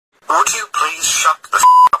Would you please shut the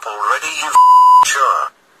up already, you sure?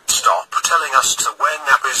 Stop telling us to wear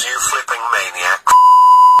nappies, you flipping maniac.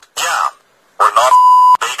 Yeah, we're not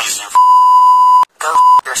babies, you Go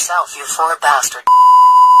yourself, you four bastard.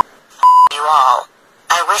 You all.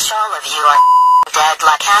 I wish all of you are dead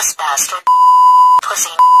like ass bastard.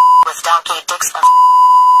 Pussy with donkey dicks of.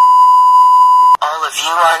 All of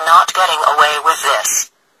you are not getting away with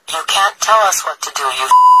this. You can't tell us what to do, you.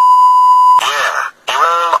 Yeah, you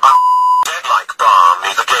all are dead like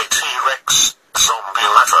Barney the Gay T-Rex, Zombie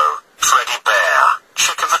Lato, Freddy Bear,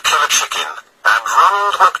 Chick of the Killer Chicken, and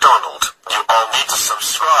Ronald McDonald. You all need to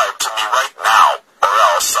subscribe to me right now, or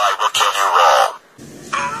else I will kill you all.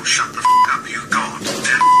 Oh, shut the up, you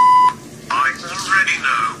goddamn. I already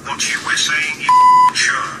know what you were saying, you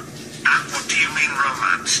sure. And what do you mean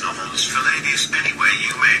romance novels for ladies anyway,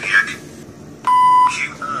 you maniac? You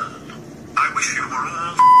all. I wish you were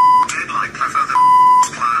all dead like Clever the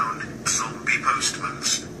Clown, Zombie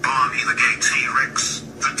Postmans, Barney the Gay T-Rex,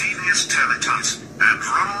 the Devious Teletubbies, and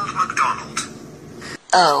Ronald McDonald.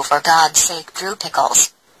 Oh, for God's sake, Drew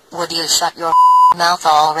Pickles. Would you shut your mouth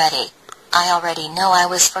already? I already know I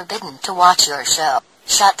was forbidden to watch your show.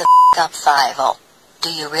 Shut the up, Fievel.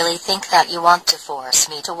 Do you really think that you want to force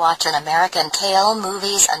me to watch an American Tail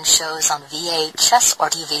movies and shows on VHS or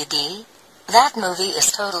DVD? That movie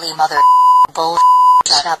is totally mother bull.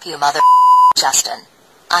 Shut up, you mother Justin.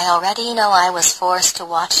 I already know I was forced to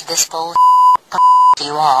watch this bull.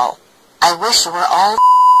 You all. I wish you were all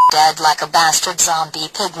dead like a bastard zombie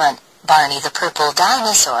pigman, Barney the Purple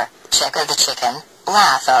Dinosaur, Chicka the Chicken,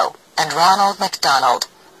 Latho, and Ronald McDonald.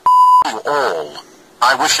 You all.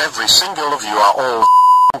 I wish every single of you are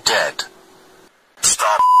all dead.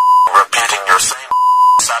 Stop repeating.